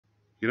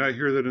You might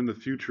hear that in the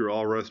future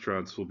all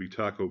restaurants will be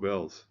Taco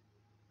Bells.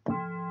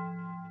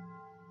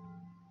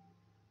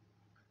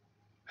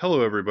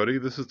 Hello everybody,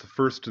 this is the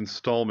first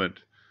installment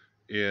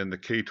in the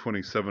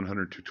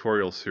K2700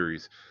 tutorial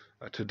series.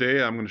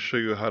 Today I'm going to show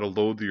you how to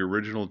load the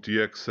original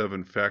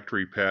DX7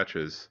 factory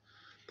patches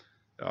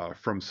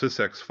from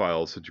sysx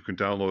files that you can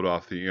download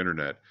off the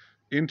internet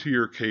into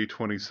your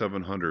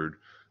K2700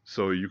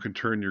 so you can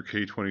turn your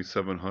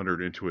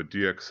K2700 into a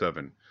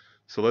DX7.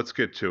 So let's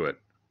get to it.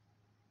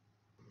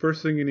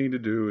 First thing you need to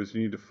do is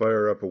you need to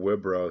fire up a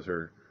web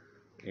browser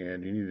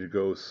and you need to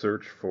go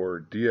search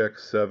for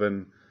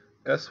DX7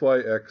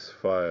 SYX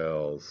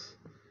files,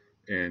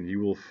 and you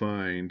will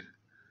find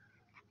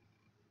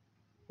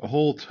a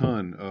whole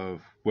ton of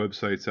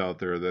websites out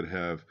there that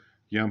have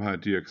Yamaha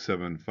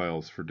DX7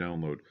 files for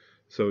download.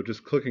 So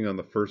just clicking on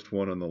the first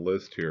one on the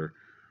list here,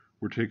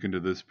 we're taken to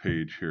this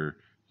page here,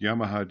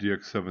 Yamaha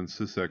DX7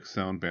 sysx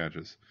sound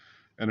badges.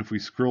 And if we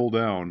scroll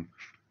down,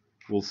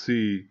 we'll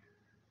see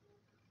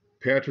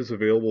patches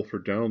available for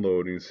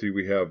download, and you see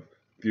we have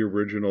the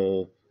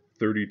original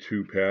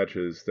 32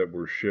 patches that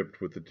were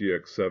shipped with the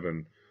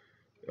DX7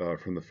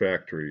 from the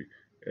factory,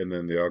 and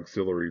then the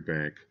auxiliary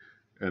bank,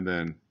 and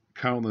then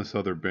countless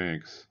other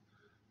banks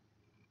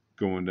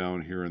going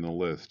down here in the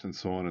list, and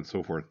so on and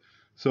so forth.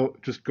 So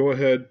just go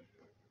ahead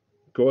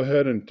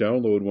and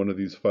download one of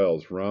these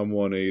files,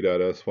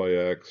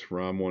 rom1a.syx,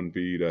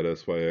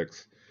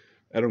 rom1b.syx.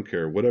 I don't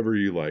care, whatever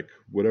you like,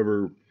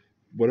 whatever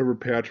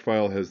patch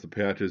file has the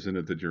patches in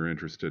it that you're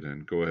interested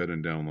in. Go ahead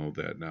and download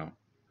that now.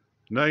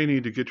 Now you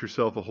need to get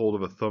yourself a hold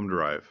of a thumb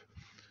drive.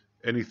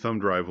 Any thumb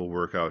drive will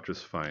work out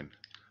just fine.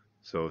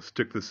 So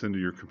stick this into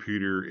your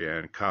computer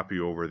and copy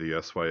over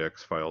the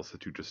SYX files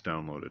that you just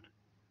downloaded.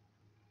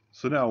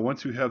 So now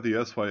once you have the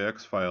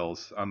SYX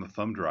files on the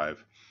thumb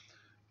drive,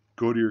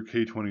 go to your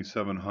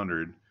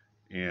K2700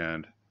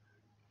 and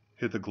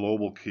hit the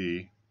global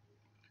key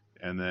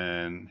and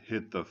then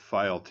hit the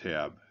file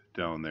tab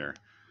down there.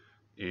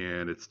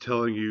 And it's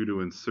telling you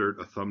to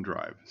insert a thumb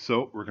drive.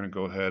 So we're going to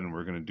go ahead and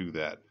we're going to do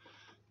that.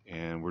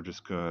 And we're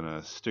just going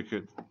to stick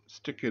it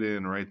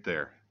in right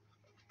there.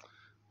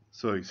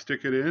 So you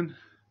stick it in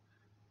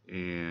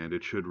and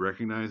it should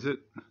recognize it.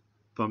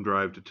 Thumb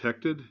drive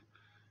detected.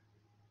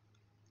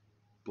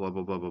 Blah,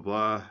 blah, blah, blah,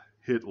 blah.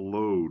 Hit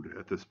load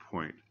at this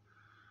point.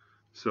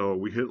 So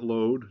we hit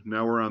load.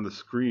 Now we're on the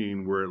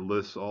screen where it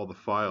lists all the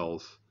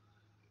files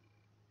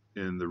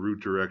in the root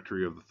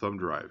directory of the thumb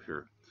drive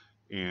here.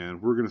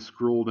 And we're going to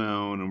scroll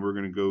down and we're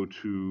going to go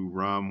to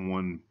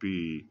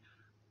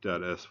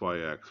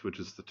rom1b.syx, which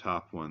is the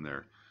top one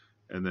there.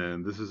 And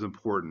then this is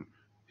important.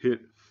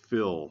 Hit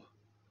fill.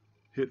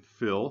 Hit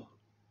fill.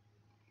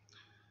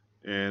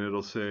 And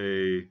it'll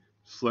say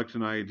select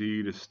an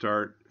ID to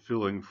start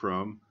filling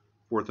from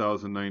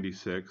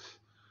 4096.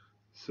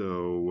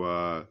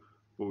 So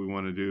what we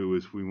want to do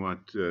is we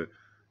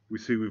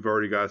see we've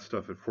already got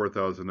stuff at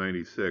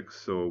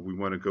 4096, so we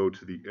want to go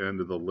to the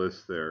end of the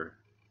list there.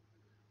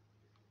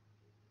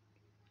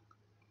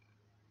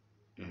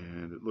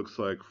 And it looks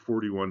like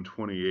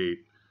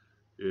 4128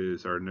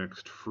 is our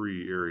next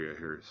free area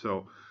here.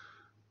 So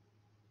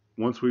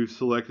once we've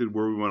selected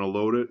where we want to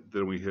load it,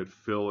 then we hit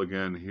fill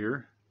again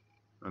here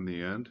on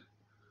the end.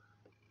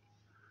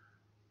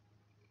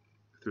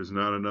 If there's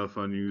not enough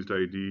unused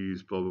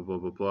IDs, blah, blah, blah,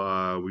 blah,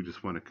 blah, we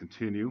just want to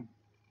continue.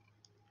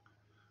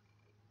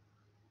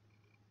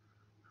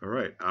 All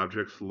right,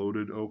 objects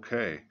loaded,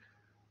 okay.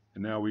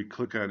 And now we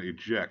click on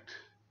eject.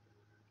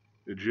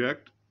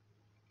 Eject,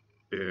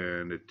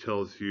 and it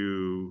tells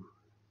you,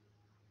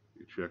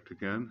 eject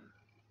again.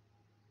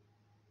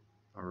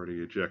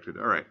 Already ejected.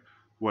 All right,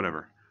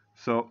 whatever.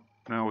 So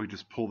now we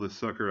just pull this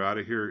sucker out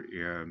of here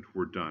and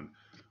we're done.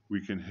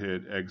 We can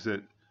hit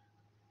exit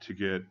to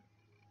get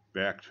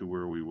back to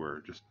where we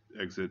were. Just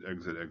exit,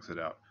 exit, exit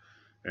out.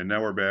 And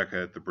now we're back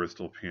at the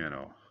Bristol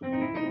piano.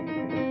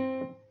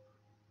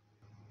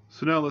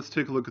 So now let's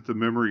take a look at the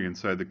memory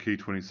inside the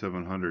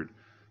K2700.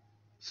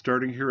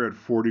 Starting here at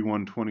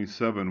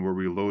 4127 where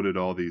we loaded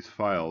all these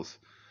files,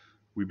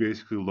 we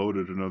basically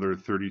loaded another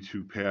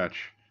 32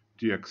 patch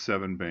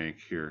DX7 bank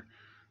here.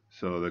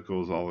 So that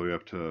goes all the way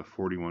up to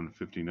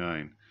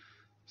 4159.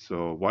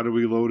 So why did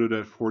we load it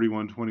at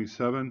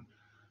 4127?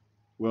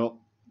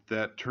 Well,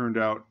 that turned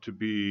out to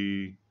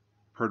be,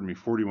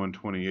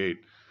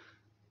 4128.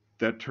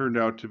 That turned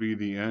out to be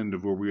the end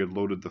of where we had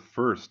loaded the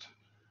first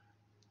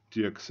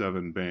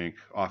DX7 bank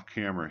off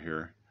camera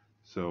here.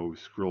 So we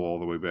scroll all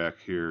the way back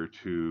here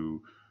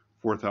to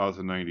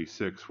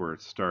 4096 where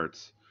it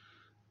starts.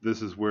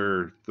 This is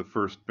where the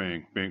first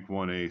bank, bank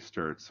 1A,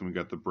 starts. And we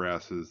got the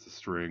brasses, the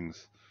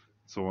strings,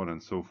 so on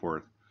and so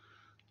forth.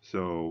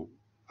 So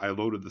I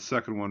loaded the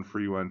second one for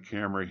you on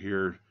camera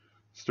here,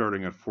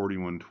 starting at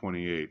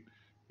 4128,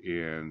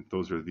 and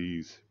those are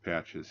these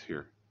patches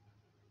here.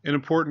 An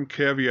important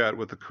caveat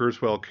with the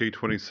Kurzweil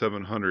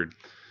K2700,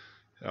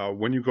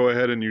 when you go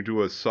ahead and you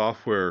do a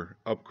software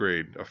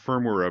upgrade, a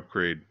firmware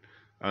upgrade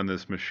on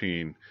this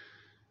machine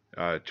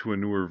to a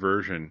newer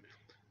version,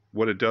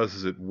 what it does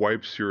is it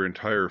wipes your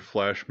entire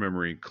flash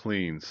memory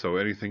clean. So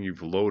anything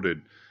you've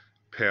loaded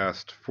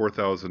past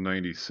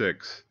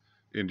 4096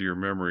 into your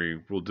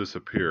memory will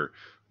disappear.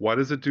 Why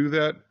does it do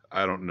that?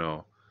 I don't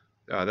know.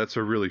 That's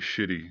a really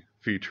shitty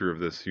feature of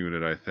this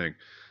unit, I think.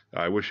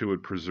 I wish it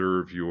would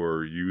preserve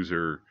your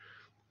user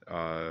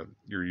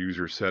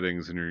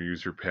settings and your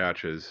user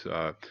patches,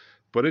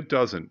 but it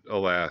doesn't,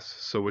 alas.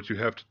 So what you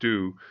have to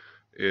do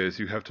is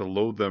you have to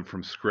load them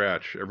from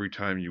scratch every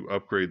time you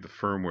upgrade the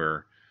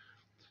firmware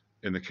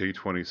in the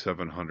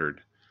K2700.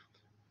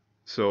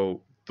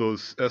 So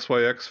those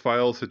SYX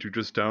files that you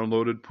just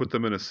downloaded, put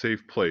them in a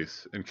safe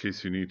place in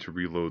case you need to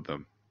reload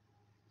them.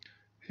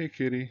 Hey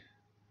kitty.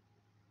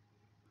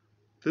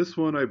 This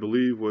one, I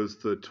believe, was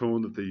the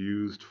tone that they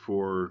used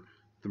for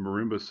the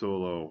marimba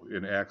solo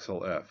in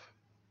Axel F.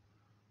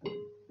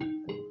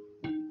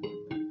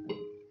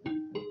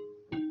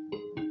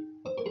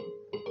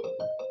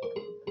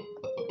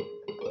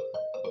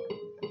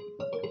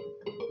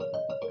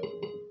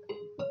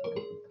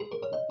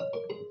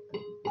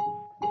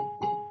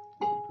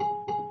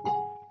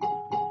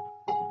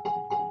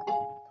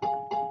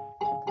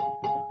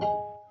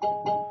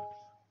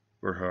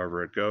 Or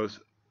however it goes.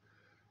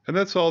 And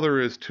that's all there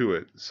is to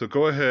it. So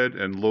go ahead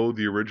and load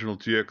the original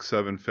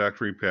DX7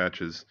 factory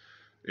patches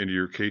into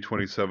your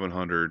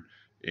K2700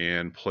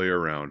 and play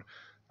around.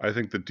 I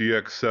think the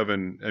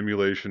DX7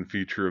 emulation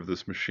feature of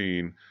this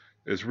machine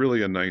is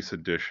really a nice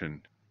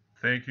addition.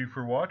 Thank you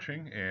for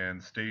watching,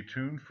 and stay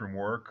tuned for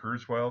more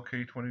Kurzweil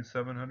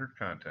K2700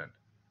 content.